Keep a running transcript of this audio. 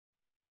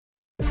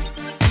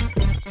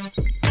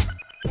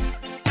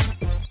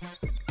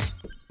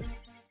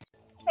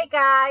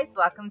guys,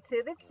 welcome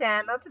to the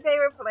channel. Today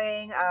we're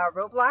playing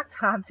Roblox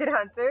Haunted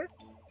Hunters.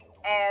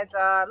 And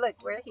look,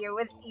 we're here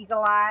with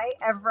Eagle Eye.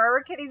 And Forever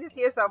Kitties is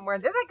here somewhere.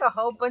 There's like a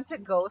whole bunch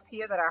of ghosts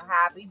here that are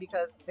happy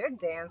because they're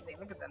dancing.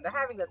 Look at them. They're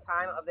having the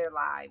time of their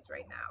lives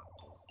right now.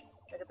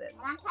 Look at this. And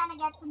I'm trying to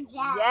get some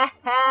gems. Yes!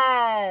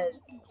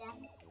 Some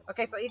gems.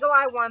 Okay, so Eagle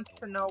Eye wants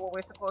to know what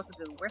we're supposed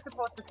to do. We're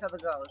supposed to kill the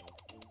ghost.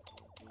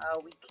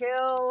 We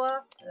kill...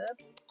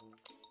 Oops.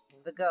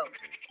 The ghost.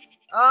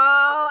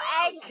 Oh,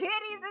 hey, Kitties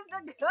is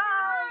the ghost! No,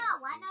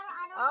 I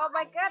don't Oh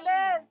my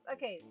goodness!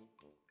 Okay.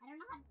 I don't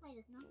know how to play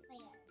this. No fair.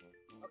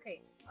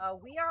 Okay,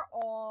 we are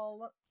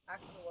all,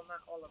 actually, well,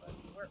 not all of us.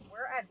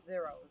 We're at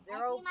 0.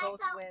 0 see ghost myself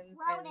wins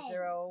floating. and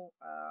 0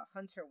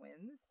 hunter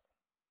wins.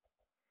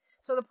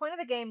 So the point of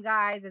the game,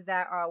 guys, is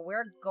that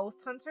we're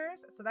ghost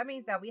hunters. So that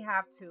means that we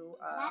have to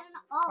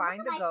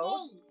find the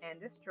ghost and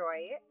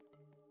destroy it.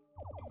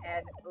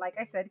 And like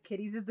I said,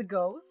 Kitties is the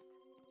ghost.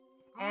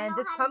 And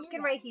this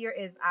pumpkin right here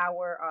is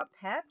our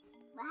pet.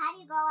 But how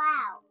do you go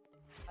out?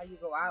 How do you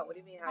go out? What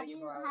do you mean? How do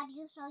you go out? How do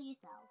you show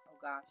yourself? Oh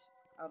gosh.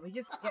 We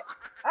just get.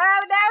 Oh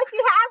no, she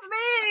has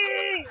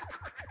me!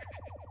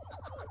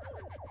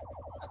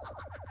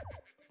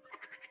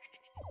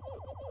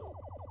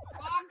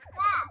 I'm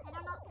stuck. I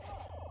don't know what to do.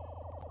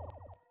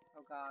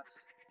 Oh gosh.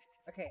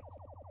 Okay.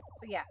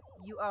 So yeah,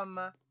 you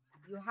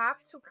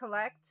have to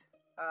collect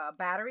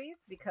batteries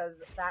because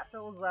that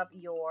fills up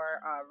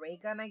your ray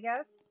gun, I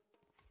guess.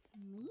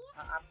 Me?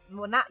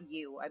 Well, not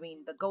you. I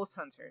mean the ghost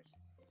hunters.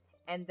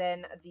 And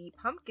then the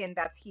pumpkin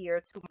that's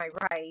here to my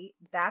right,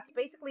 that's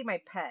basically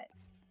my pet.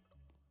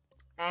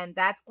 And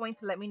that's going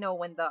to let me know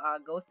when the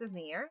ghost is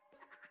near.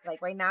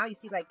 Like right now, you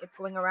see like it's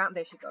going around.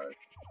 There she goes.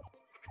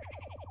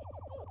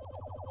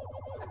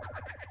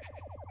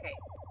 Okay,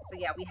 so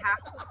yeah, we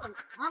have to...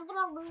 I'm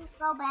gonna lose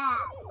so bad.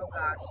 Oh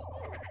gosh.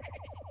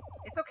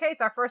 It's okay, it's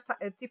our first time,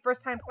 it's your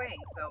first time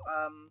playing, so,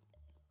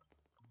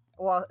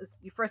 well, it's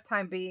your first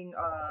time being,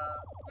 Now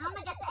I'm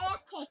gonna get the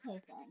AFK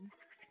person.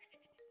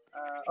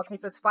 Okay,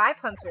 so it's 5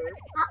 hunters.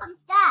 Help, I'm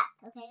stuck.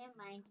 Okay, never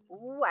mind.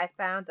 Ooh, I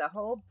found a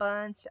whole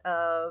bunch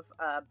of,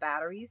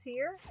 batteries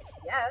here.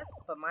 Yes,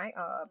 but my,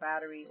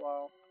 battery,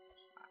 well,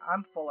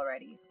 I'm full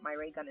already. My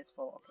ray gun is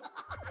full.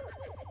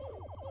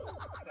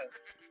 Okay.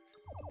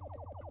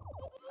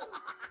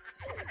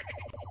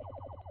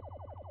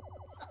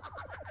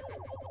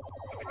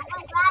 How do I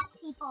grab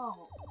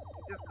people?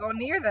 Just go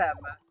near them.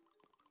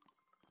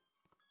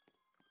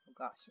 Oh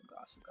gosh, oh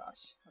gosh, oh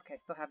gosh. Okay, I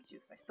still have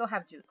juice. I still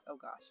have juice. Oh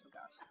gosh, oh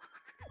gosh.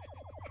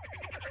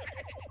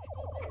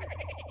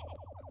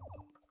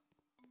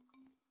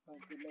 Oh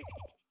goodness.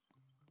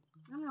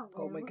 I'm gonna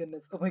Oh my lose.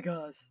 goodness. Oh my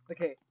gosh.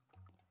 Okay.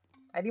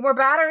 I need more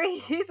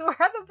batteries. Where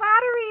are the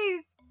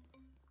batteries?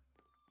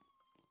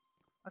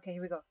 Okay,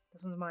 here we go.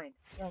 This one's mine.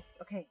 Yes,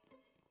 okay.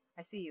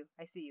 I see you.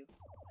 I see you.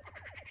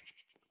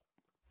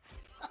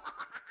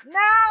 No,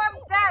 I'm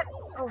dead!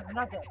 Oh, I'm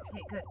not dead.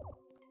 Okay, good.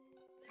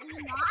 Are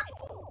you not?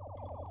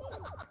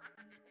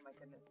 Oh my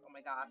goodness. Oh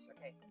my gosh.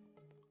 Okay.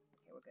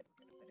 Okay, we're good.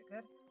 We're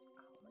good.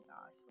 Oh my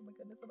gosh. Oh my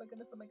goodness. Oh my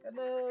goodness. Oh my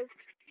goodness.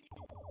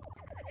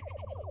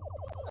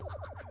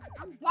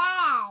 I'm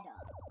dead.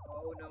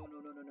 Oh no no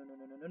no no no no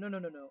no no no no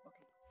no no.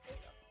 Okay. There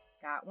we go.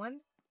 Got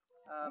one.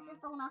 This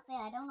is so not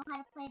fair. I don't know how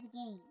to play the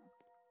game.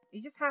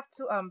 You just have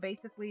to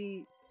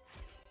basically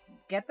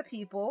get the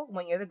people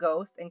when you're the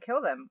ghost and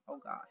kill them. Oh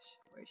gosh.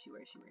 Where is she?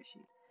 Where is she? Where is she?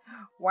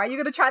 Why are you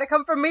gonna try to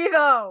come for me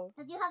though?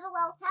 Because you have a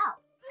low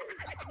health.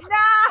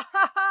 No!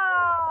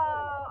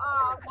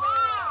 Oh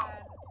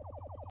man!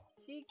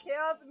 She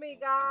killed me,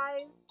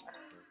 guys.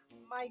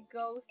 My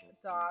ghost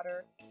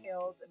daughter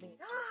killed me.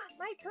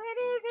 My twin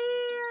is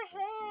here!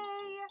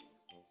 Hey!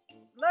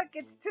 Look,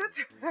 it's 2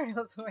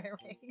 turtles wearing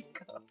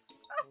raincoats.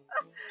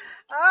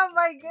 Oh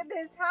my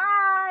goodness,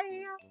 hi!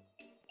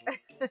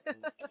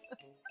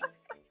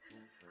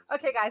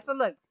 Okay, guys, so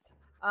look.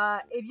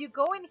 If you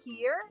go in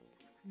here,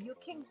 you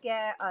can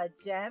get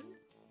gems.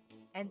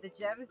 And the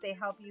gems, they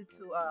help you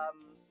to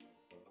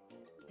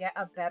get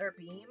a better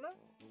beam.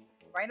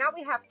 Right now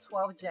we have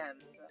 12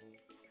 gems.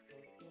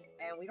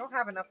 And we don't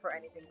have enough for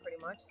anything pretty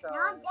much, so... No,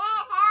 I'm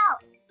dead.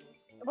 Help!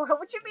 Well,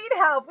 what you mean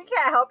help? We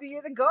can't help you,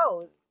 you're the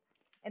ghost.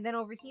 And then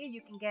over here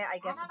you can get, I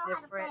guess, I don't know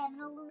how to play. I'm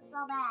gonna lose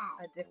so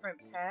bad. a different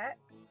pet.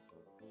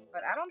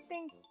 But I don't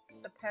think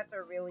the pets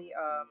are really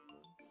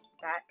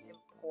that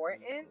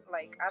important.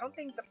 Like, I don't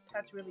think the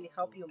pets really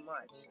help you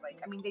much. Like,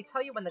 I mean, they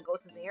tell you when the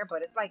ghost is near,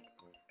 but it's like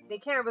they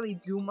can't really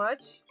do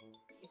much.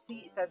 You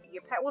see, it says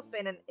your pet will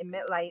spin and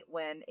emit light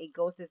when a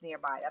ghost is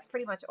nearby. That's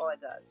pretty much all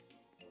it does.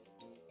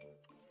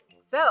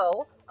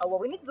 So, what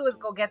we need to do is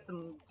go get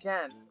some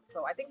gems.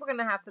 So, I think we're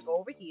gonna have to go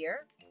over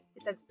here.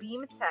 It says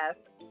beam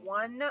test,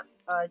 1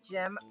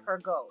 gem per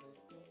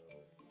ghost.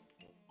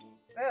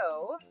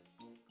 So,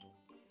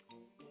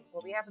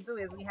 what we have to do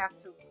is we have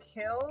to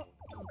kill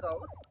some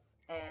ghosts.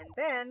 And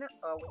then,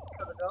 when you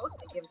kill the ghost,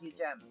 it gives you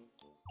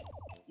gems.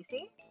 You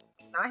see?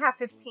 Now I have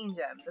 15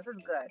 gems. This is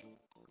good.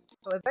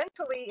 So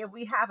eventually, if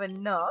we have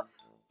enough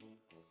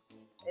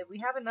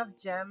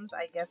gems,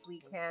 I guess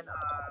we can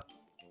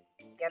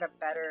get a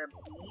better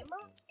beam.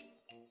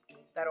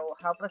 that'll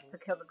help us to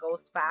kill the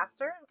ghosts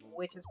faster,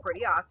 which is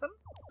pretty awesome.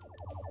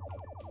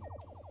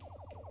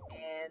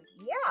 And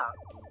yeah,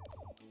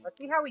 let's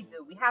see how we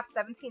do. We have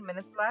 17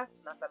 minutes left.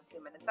 Not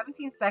 17 minutes,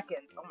 17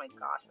 seconds. Oh my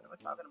gosh, what am I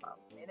talking about?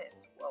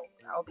 Minutes. Whoa,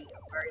 that'll be a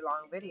very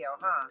long video,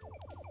 huh?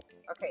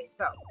 Okay,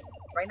 so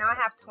right now I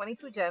have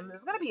 22 gems.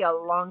 It's gonna be a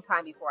long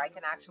time before I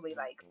can actually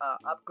like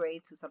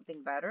upgrade to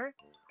something better.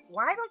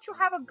 Why don't you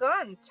have a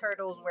gun?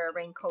 Turtles wear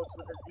raincoats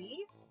with a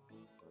Z.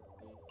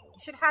 You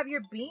should have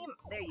your beam.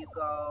 There you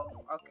go.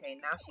 Okay,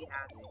 now she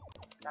has it.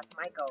 That's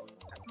my ghost.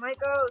 That's my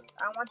ghost.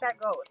 I want that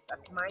ghost.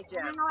 That's my I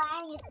gem. don't know what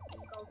any of the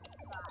ghosts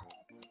are.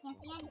 I can't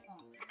see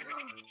anything.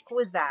 Who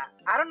is that?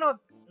 I don't know.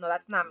 No,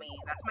 that's not me.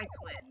 That's my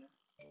twin.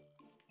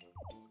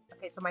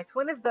 Okay, so my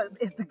twin is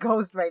the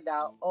ghost right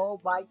now. Oh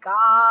my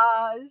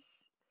gosh.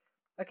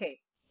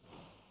 Okay.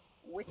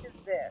 Which is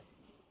this?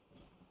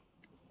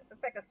 This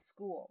looks like a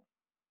school.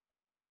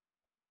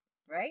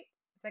 Right?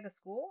 It's like a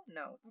school?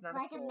 No, it's not a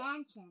school. It's like a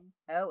mansion.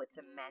 Oh, it's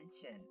a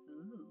mansion.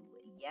 Ooh,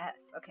 yes.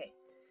 Okay.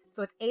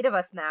 So it's 8 of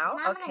us now.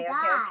 And I'm Okay.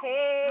 gonna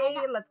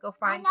die. Let's go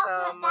find I know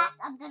for some. a fact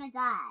I'm gonna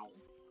die.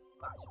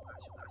 Gosh.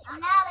 Oh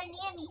no, they're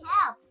near me.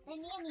 Help! They're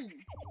near me.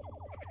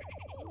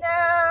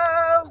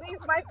 No! Leave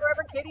my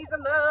forever kitties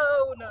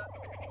alone!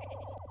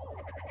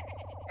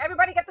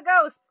 Everybody get the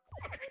ghost!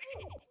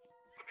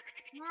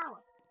 No.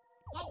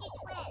 Get your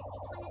twin. Your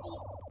twin is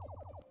evil.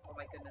 Oh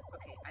my goodness.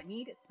 Okay, I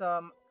need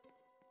some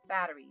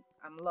batteries.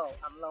 I'm low.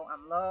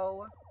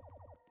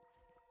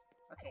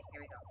 Okay,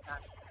 here we go.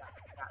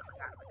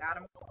 Got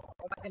him.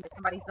 Oh my goodness,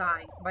 somebody's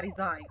dying,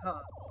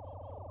 huh?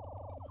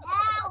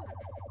 No!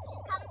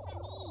 She's coming for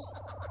me.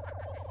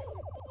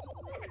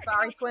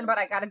 Sorry, twin, but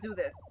I gotta do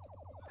this.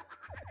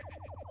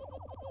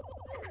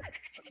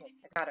 Okay,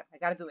 I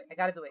gotta do it. She's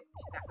after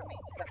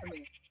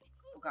me.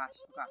 Oh gosh.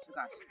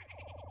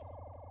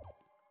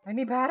 I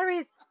need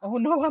batteries. Oh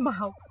no, I'm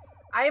out.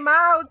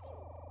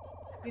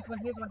 Here's one.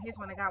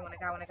 I got one.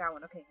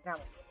 Okay, I got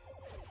one.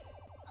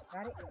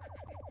 Got it? Yes.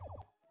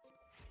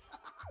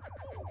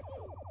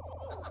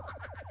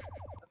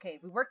 Okay,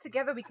 if we work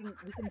together, we can do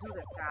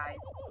this, guys.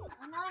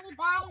 I don't know any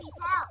batteries.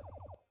 Help!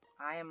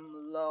 I am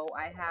low.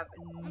 I have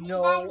need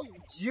no batteries.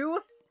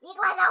 juice. Eagle,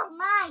 that was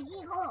mine.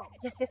 Eagle.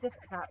 Yes. Got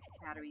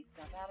batteries.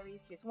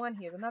 Here's one.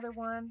 Here's another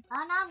one.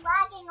 Oh no, I'm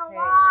lagging a Okay.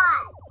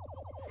 lot.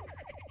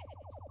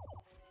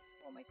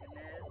 Oh my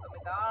goodness. Oh my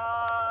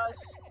gosh.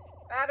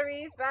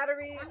 Batteries.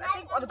 I'm I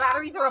think not the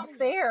batteries are batteries.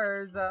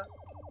 upstairs.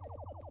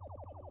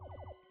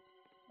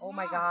 Oh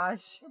my No.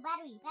 gosh. Two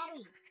batteries.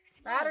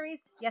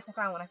 Batteries? Yes, I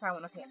found one. Okay.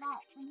 Here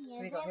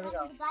we go. In the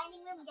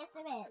dining room? Yes,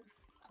 there is.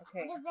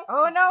 Okay. What is this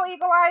Oh thing? no,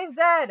 Eagle Eye is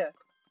dead.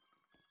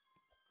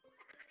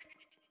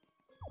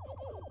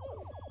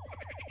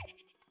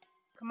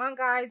 Come on,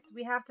 guys.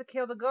 We have to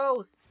kill the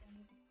ghost.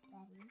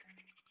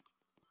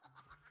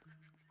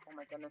 Oh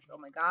my goodness. Oh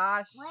my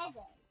gosh. Where is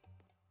it?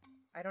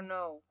 I don't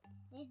know.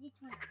 Where's the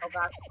twin? Oh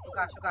gosh.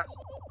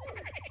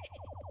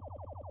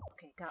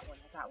 Okay, got one.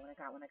 I got one.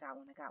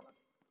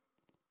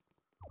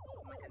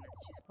 Oh my goodness.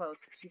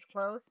 She's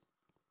close.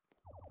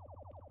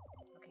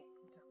 Okay,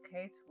 it's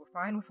okay. We're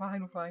fine.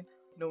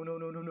 No.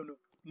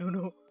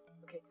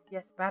 Okay,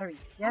 yes, battery.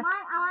 Yes.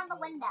 I'm on the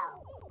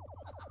window.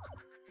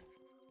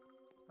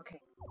 Okay.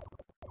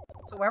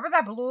 So wherever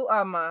that blue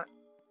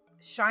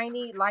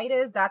shiny light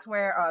is, that's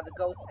where the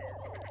ghost is.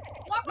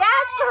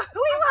 Yes!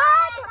 We I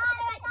won! got her!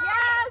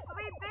 Yes,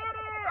 we did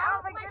it! I Oh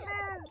was my the one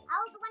goodness! I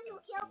was the one who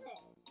killed her.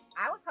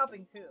 I was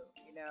helping too,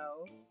 you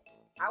know.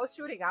 I was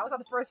shooting. I was on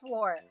the first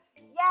floor.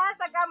 Yes,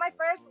 I got my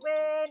first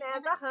win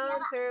as a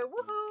hunter.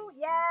 Woohoo!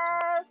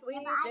 Yes, we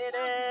did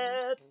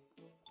it.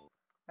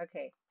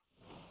 Okay.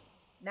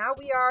 Now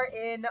we are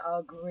in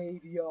a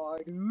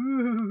graveyard.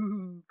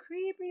 Ooh,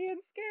 creepy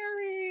and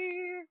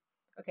scary.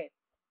 Okay.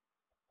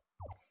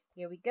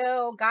 Here we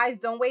go. Guys,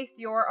 don't waste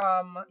your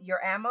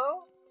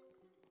ammo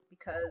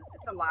because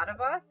it's a lot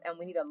of us and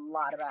we need a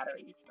lot of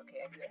batteries.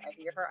 Okay, I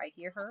hear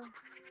her.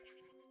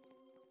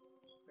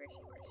 Where is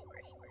she? Okay,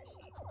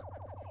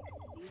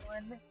 see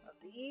one of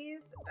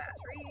these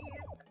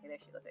batteries. Okay, there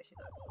she goes.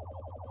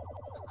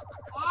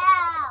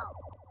 Ow!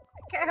 I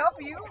can't help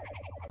you.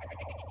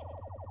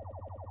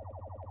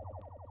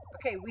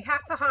 Okay, we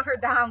have to hunt her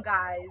down,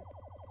 guys.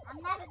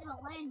 I'm never gonna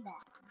learn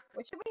that.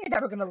 What you mean you're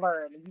never gonna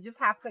learn? You just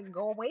have to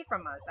go away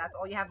from us. That's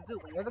all you have to do.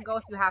 When you're the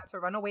ghost, you have to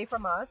run away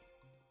from us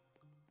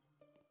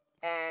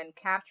and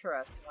capture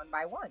us one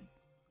by one.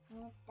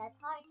 That's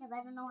hard because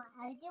I don't know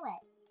how to do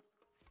it.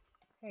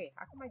 Hey,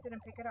 how come I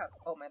didn't pick it up?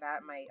 Oh, my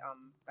battery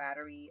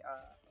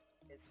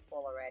is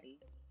full already.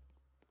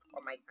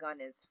 Or my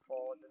gun is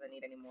full. It doesn't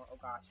need any more. Oh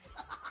gosh.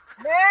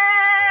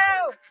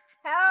 No!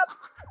 Help!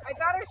 My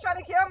daughter's trying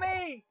to kill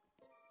me!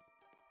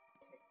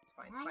 Okay,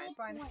 it's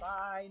fine.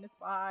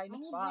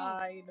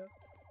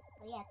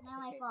 So yeah, it's not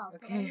my fault. So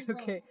Okay.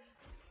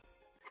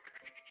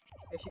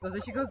 There she goes.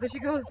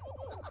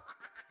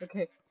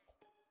 Okay.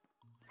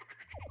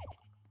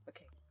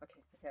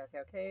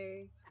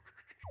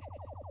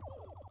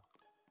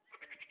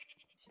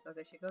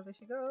 There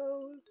she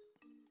goes.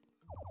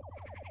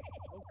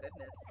 Oh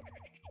goodness.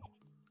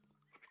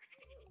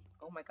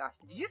 Oh my gosh.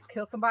 Did you just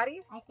kill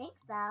somebody? I think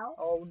so.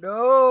 Oh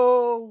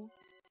no!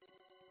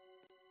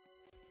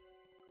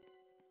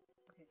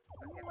 Okay,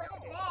 What is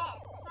this? I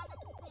found a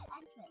secret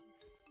entrance.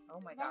 Oh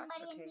my Is gosh.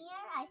 anybody Okay. in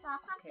here? I saw a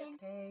pumpkin.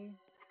 Okay.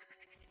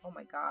 Oh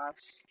my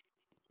gosh.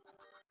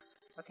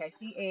 Okay, I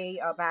see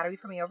a battery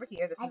for me over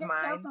here. This I is just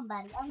mine. killed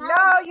somebody. Oh, no,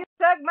 No, you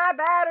took my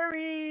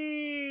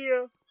battery!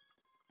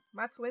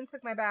 My twin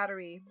took my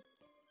battery.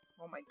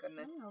 Oh my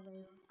goodness.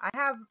 I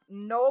have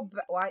no,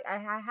 well, I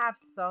have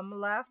some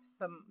left,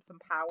 some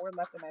power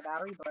left in my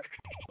battery, but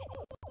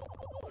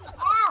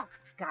Ow!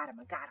 got him,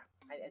 I got him.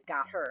 I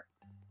got her.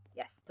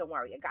 Yes, don't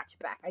worry, I got you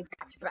back. I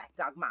got you back,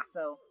 Dog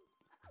Maso.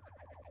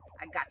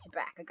 I got you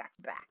back, I got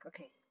you back.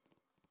 Okay.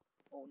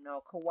 Oh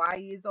no,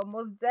 Kawaii is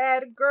almost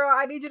dead. Girl,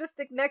 I need you to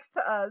stick next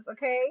to us,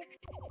 okay?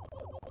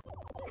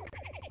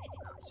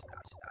 Gosh,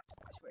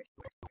 where is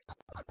she?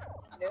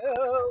 No!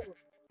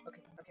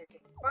 Okay.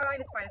 It's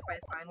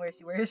fine. Where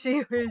is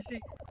she?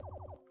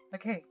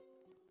 Okay.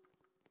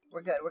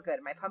 We're good.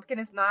 My pumpkin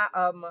is not,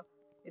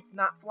 it's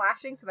not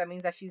flashing, so that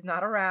means that she's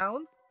not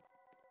around.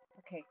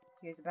 Okay,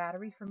 here's a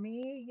battery for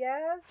me,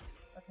 yes?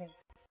 Okay.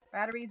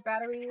 Batteries.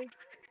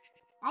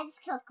 I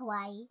just killed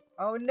Kawaii.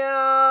 Oh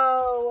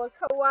no!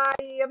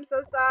 Kawaii, I'm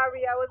so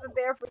sorry. I wasn't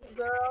there for you,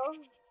 girl.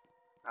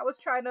 I was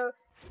trying to,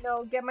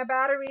 get my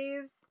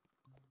batteries.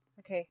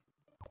 Okay.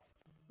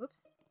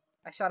 Oops.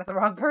 I shot at the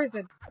wrong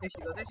person. There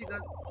she goes. I'm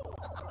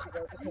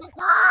gonna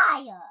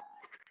die!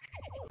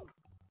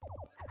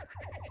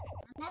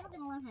 I'm never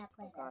gonna learn how to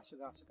play this. Gosh.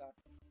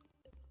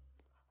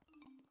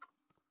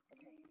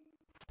 Okay.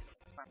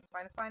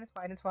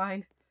 It's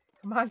fine.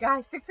 Come on,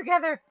 guys. Stick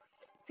together.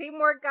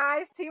 Teamwork,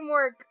 guys.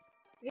 Teamwork.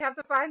 We have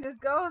to find this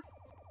ghost.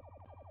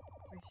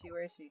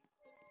 Where is she?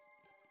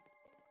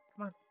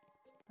 Come on.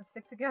 Let's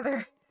stick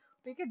together.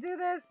 We can do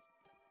this.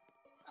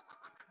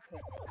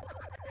 Okay.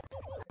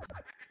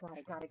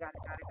 Got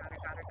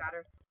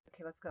her.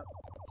 Okay, let's go.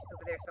 She's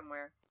over there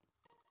somewhere.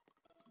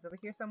 She's over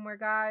here somewhere,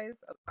 guys.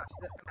 Oh gosh,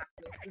 she's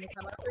gonna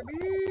come after me.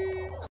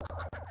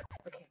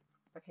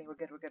 Okay, we're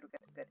good. We're good.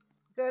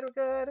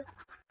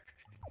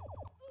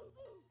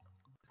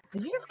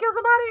 Did you just kill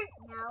somebody?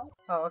 No.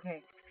 Oh,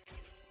 okay.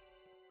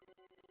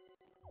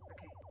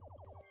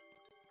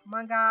 Come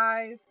on,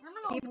 guys.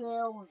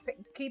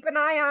 Keep an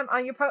eye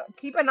on your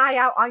keep an eye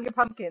out on your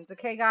pumpkins,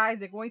 okay, guys?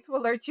 They're going to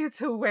alert you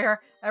to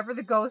wherever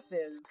the ghost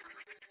is.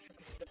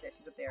 Okay,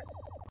 she's up there.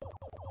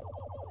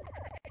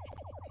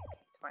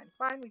 Okay, it's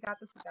fine. We got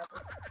this. I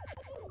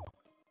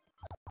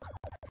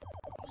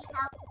need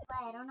help to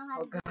play. I don't know how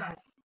to do gosh.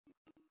 this.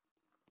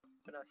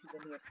 Oh no, she's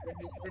in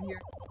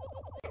here.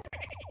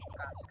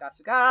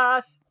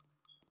 Gosh.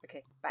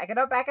 Okay, back it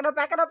up. Okay.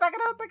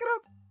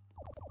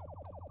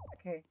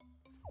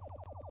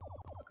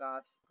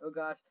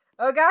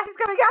 Oh gosh, he's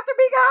coming after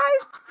me,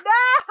 guys! No!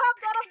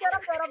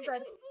 I'm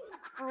dead.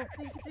 Oh,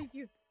 thank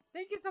you.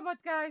 Thank you so much,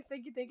 guys.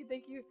 Thank you.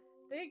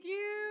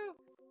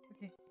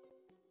 Okay.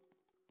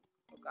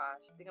 Oh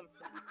gosh, I think I'm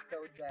so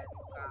dead.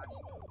 Oh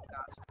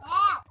gosh.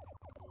 Ow!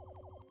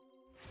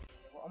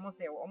 We're almost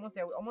there.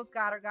 We almost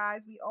got her,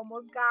 guys. We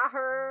almost got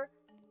her.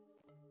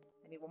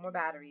 I need one more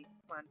battery.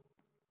 Come on.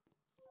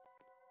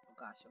 Oh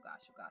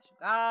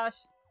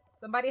gosh.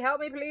 Somebody help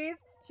me, please.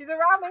 She's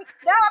around me.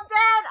 No, I'm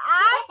dead.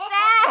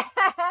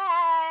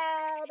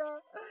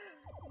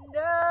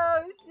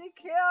 No, she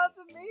killed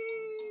me.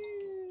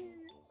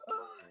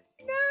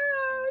 No,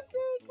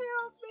 she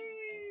killed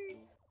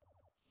me.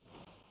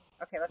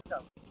 Okay, let's go.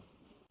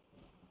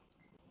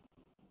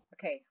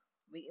 Okay,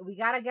 we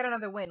gotta get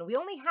another win. We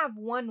only have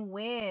one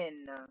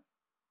win.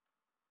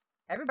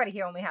 Everybody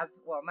here only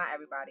has, well, not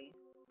everybody.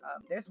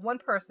 There's one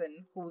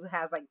person who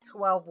has like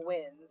 12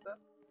 wins.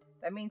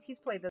 That means he's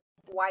played this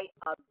quite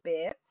a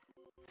bit.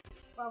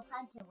 12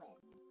 Hunter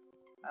wins.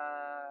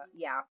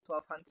 Yeah,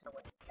 12 Hunter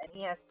wins. And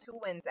he has 2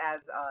 wins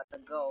as, the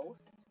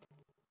ghost.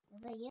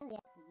 Is that you? Yes,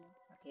 you.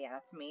 Okay, yeah,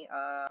 that's me.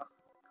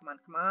 Come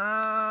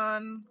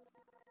on.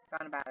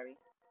 Found a battery.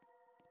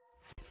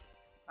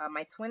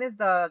 My twin is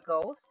the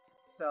ghost,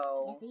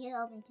 so... Yes, so you're the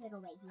only turtle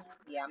right here.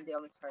 Yeah, I'm the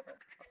only turtle.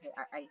 Okay,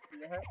 I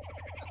see her.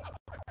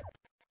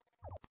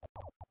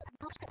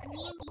 You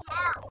need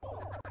help.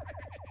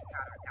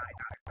 Got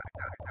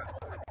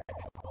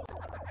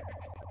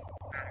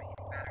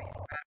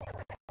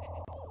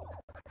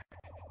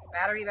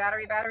her. Battery.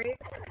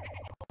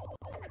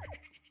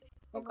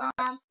 There's one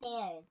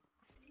downstairs.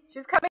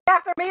 She's coming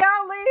after me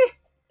only!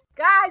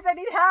 Guys, I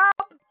need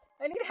help!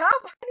 I need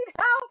help!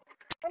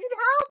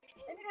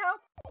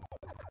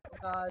 Oh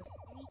gosh.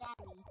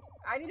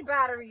 I need a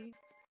battery.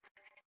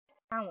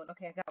 Found one.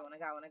 Okay, I got one.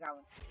 Okay, we're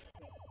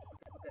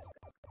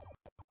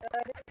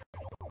good.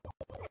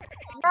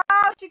 No,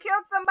 she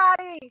killed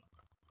somebody!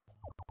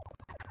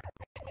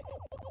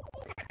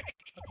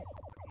 Okay,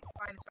 it's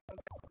fine.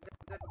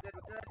 We're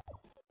good.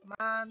 Come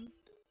on.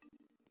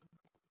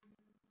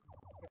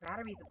 The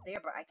battery's up there,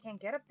 but I can't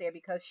get up there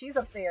because she's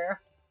up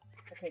there.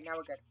 Okay, now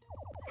we're good.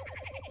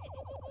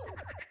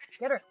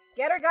 Get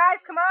her,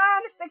 guys! Come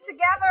on! Stick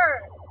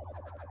together!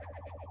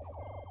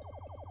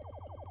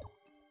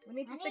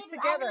 We need to stick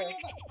together. I need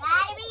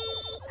battery.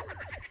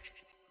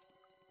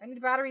 I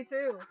need battery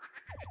too.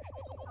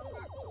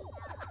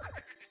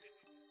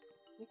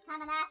 She's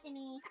coming after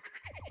me.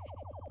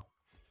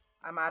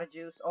 I'm out of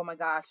juice. Oh my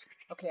gosh.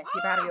 Okay, I see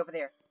a battery over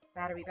there.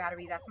 Battery,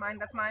 battery. That's mine.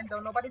 That's mine.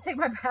 Don't nobody take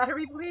my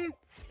battery, please.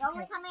 You're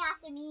only coming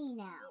after me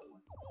now.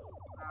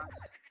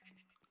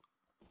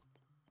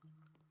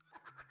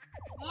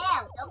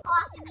 No, don't go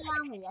after me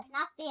only. That's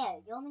not fair.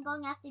 You're only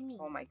going after me.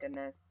 Oh my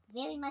goodness.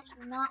 Very much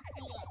not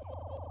fair.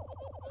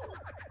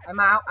 I'm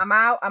out. I'm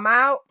out. I'm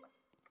out.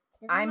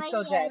 I'm Right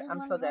so here. dead.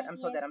 I'm so dead. I'm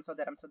so dead. I'm so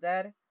dead. I'm so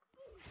dead.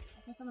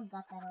 I think someone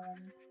got that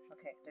already.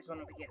 Okay, there's one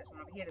over here. There's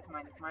one over here. It's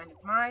mine. It's mine.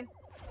 It's mine.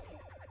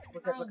 We're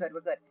good. We're Fine. good.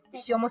 We're good.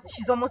 She's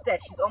almost dead.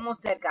 She's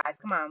almost dead, guys.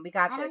 Come on. We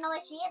got this. I don't know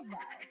where she is though.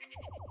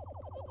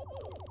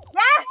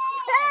 Yes!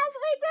 Yes!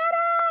 We did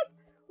it!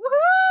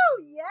 Woohoo!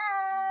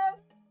 Yes!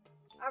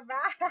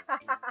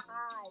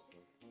 Alright!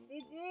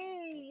 GG!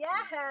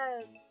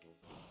 Yes!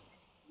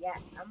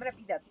 Yes, I'm gonna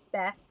be the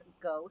best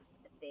ghost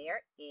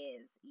there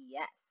is.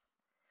 Yes.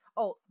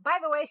 Oh, by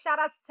the way, shout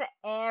outs to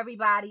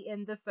everybody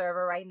in the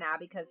server right now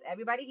because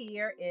everybody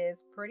here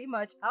is pretty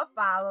much a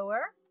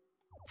follower.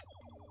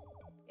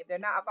 If they're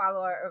not a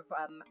follower of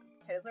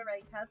Tails or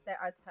Raincoats, they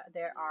are a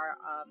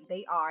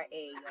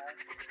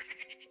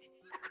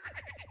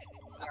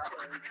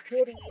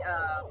kitty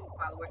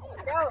follower.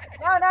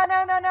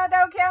 No,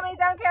 don't kill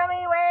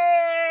me,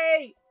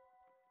 wait!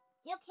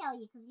 She'll kill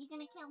you because you're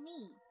gonna kill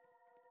me.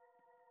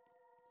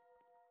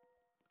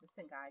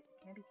 Listen guys, you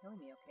can't be killing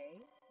me, okay?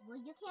 Well,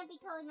 you can't be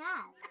killing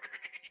us.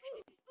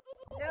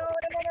 No.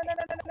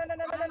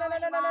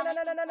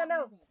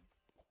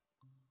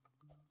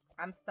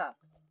 I'm stuck.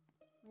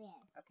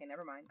 Where? Okay,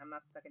 never mind. I'm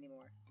not stuck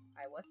anymore.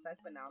 I was stuck,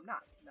 but now I'm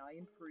not. Now I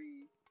am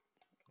free.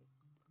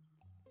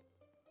 Okay.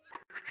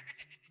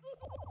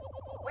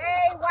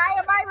 Wait, why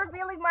am I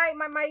revealing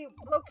my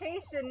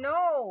location?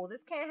 No,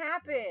 this can't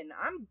happen.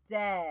 I'm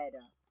dead.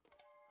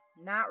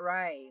 Not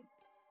right.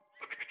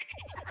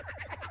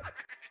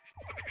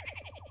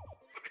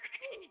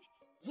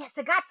 Yes,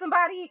 I got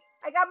somebody.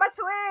 I got my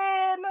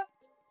twin.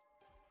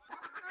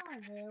 That's kind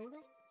of rude.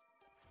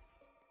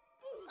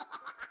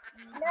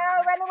 No,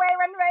 run away.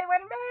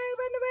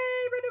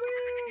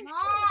 No!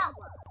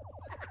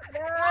 No,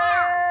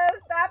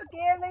 stop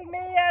killing me.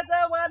 I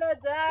don't want to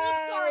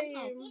die.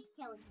 Keep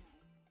killing her.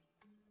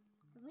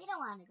 Because we don't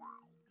want to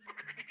die.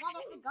 It's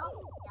better if the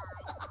ghosts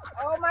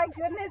die. Oh my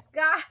goodness,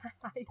 guys.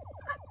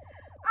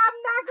 I'm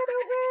not going to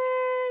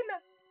win.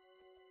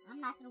 I'm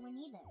not going to win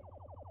either. I'm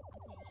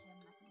pretty sure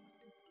I'm not going to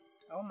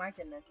win. Oh my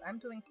goodness, I'm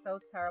doing so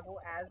terrible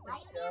as the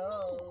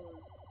ghost.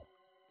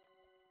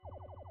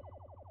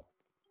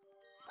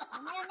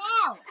 Come here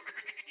now!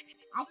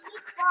 I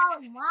keep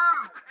falling,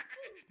 why?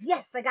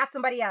 Yes, I got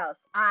somebody else.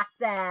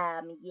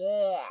 Awesome,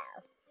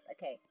 yes.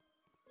 Okay.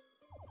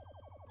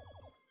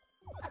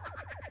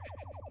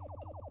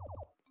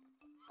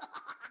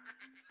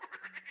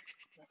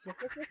 Yes.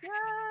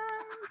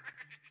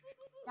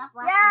 Stop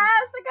laughing.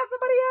 Yes, I got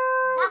somebody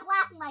else. Stop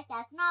laughing like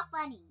that, it's not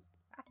funny.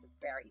 That's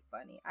very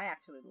funny. I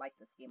actually like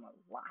this game a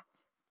lot.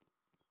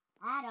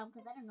 I don't,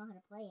 because I don't know how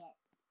to play it.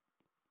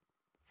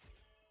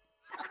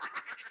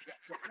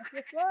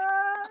 Yes.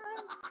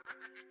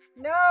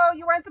 No,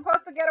 you weren't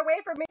supposed to get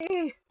away from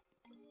me.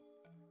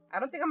 I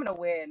don't think I'm gonna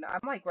win.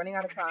 I'm like running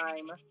out of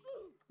time.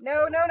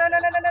 No.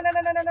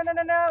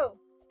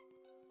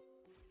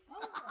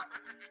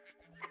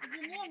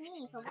 You're near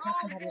me, so I why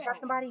are you? got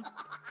somebody.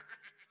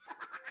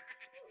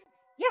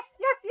 Yes.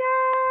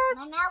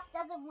 My mouth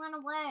doesn't want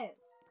to work.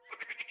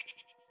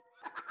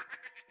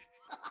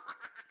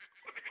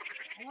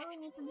 I really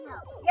need some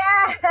help.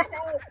 Yes!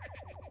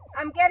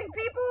 I'm getting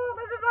people!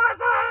 This is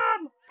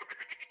awesome!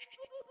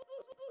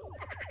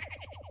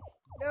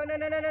 No,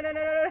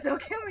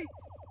 don't kill me!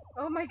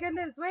 Oh my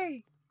goodness,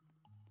 wait!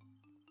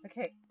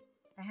 Okay,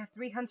 I have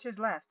 3 hunters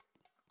left.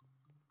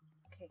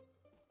 Okay.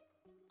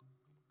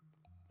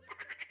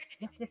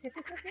 Yes!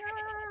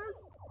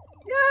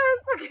 Yes!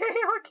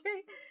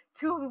 Okay!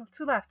 Two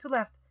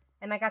left.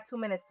 And I got 2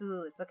 minutes to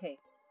do this, okay.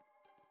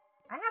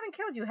 I haven't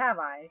killed you, have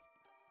I?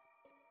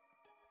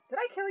 Did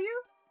I kill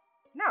you?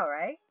 No,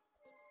 right?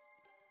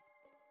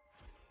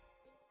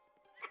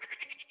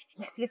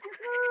 Yes.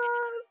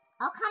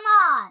 Oh, come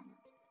on!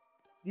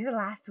 You're the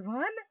last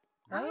one?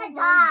 I'm gonna my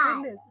die.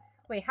 goodness.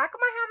 Wait, how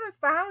come I haven't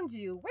found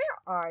you? Where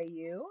are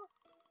you?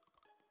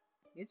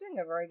 You're doing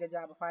a very good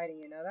job of hiding,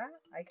 you know that?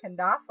 I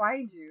cannot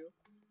find you.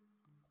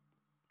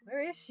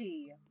 Where is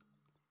she?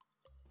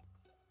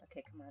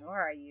 Okay, come on,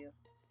 where are you?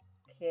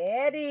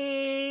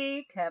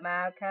 Kitty! Come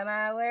out,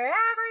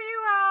 wherever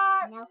you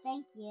are! No,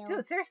 thank you.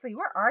 Dude, seriously,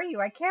 where are you?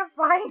 I can't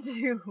find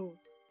you.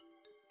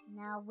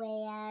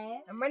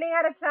 Nowhere. I'm running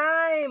out of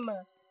time.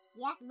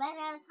 Yes, run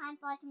out of time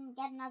so I can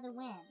get another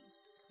win.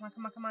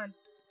 Come on.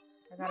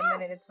 I got a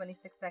minute and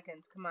 26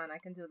 seconds. Come on, I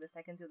can do this.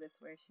 Where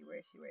is she?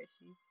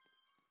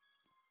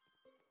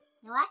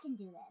 No, I can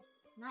do this.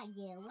 Not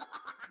you.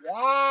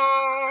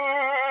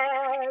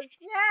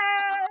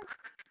 Yes!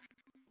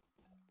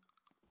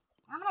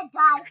 I'm gonna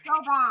die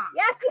so bad.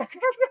 Yes!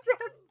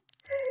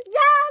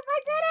 Yes, I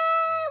did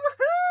it!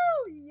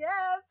 Woohoo!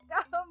 Yes,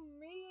 go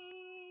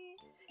me!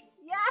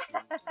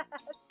 Yes!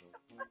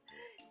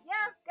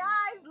 Yes,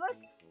 guys, look.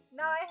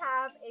 Now I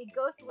have a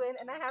ghost win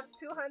and I have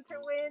 2 hunter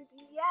wins.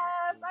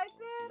 Yes, I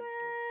did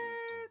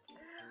it!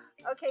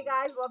 Okay,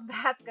 guys, well,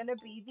 that's gonna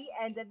be the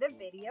end of the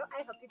video.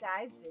 I hope you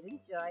guys did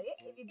enjoy it.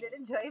 If you did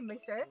enjoy it,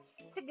 make sure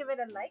to give it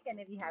a like. And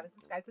if you haven't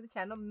subscribed to the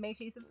channel, make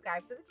sure you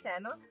subscribe to the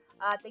channel.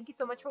 Thank you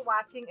so much for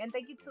watching. And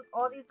thank you to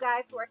all these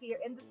guys who are here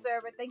in the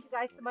server. Thank you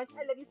guys so much.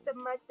 I love you so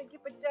much. Thank you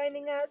for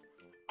joining us.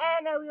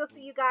 And we'll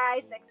see you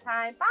guys next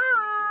time.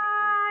 Bye!